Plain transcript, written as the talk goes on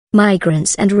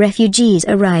Migrants and refugees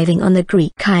arriving on the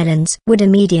Greek islands would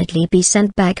immediately be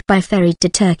sent back by ferry to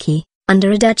Turkey, under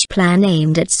a Dutch plan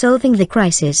aimed at solving the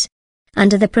crisis.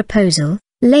 Under the proposal,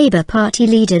 Labour Party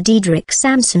leader Diederik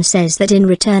Samsom says that in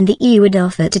return the EU would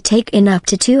offer to take in up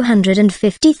to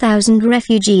 250,000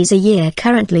 refugees a year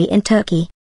currently in Turkey.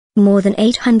 More than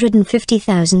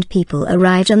 850,000 people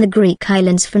arrived on the Greek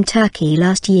islands from Turkey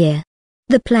last year.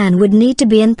 The plan would need to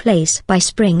be in place by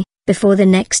spring, before the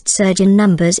next surge in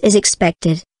numbers is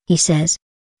expected, he says.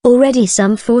 Already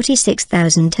some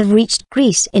 46,000 have reached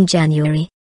Greece in January.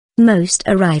 Most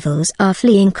arrivals are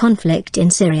fleeing conflict in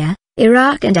Syria,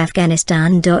 Iraq and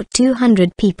Afghanistan.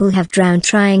 200 people have drowned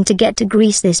trying to get to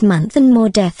Greece this month and more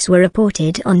deaths were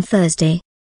reported on Thursday.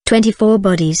 24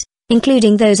 bodies,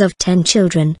 including those of 10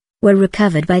 children, were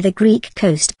recovered by the Greek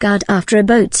Coast Guard after a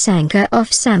boat sank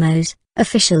off Samos,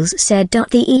 officials said.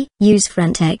 The EU's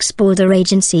Frontex border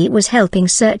agency was helping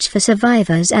search for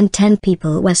survivors and 10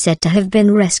 people were said to have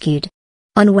been rescued.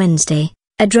 On Wednesday,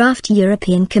 a draft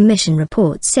European Commission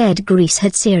report said Greece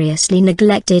had seriously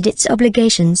neglected its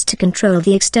obligations to control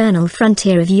the external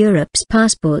frontier of Europe's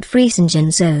passport-free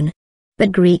Schengen zone.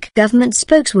 But Greek government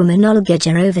spokeswoman Olga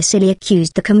Gerovasili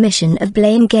accused the Commission of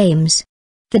blame games.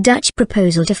 The Dutch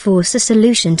proposal to force a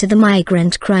solution to the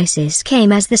migrant crisis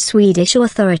came as the Swedish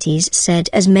authorities said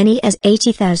as many as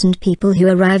 80,000 people who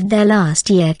arrived there last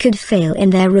year could fail in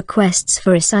their requests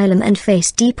for asylum and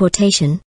face deportation.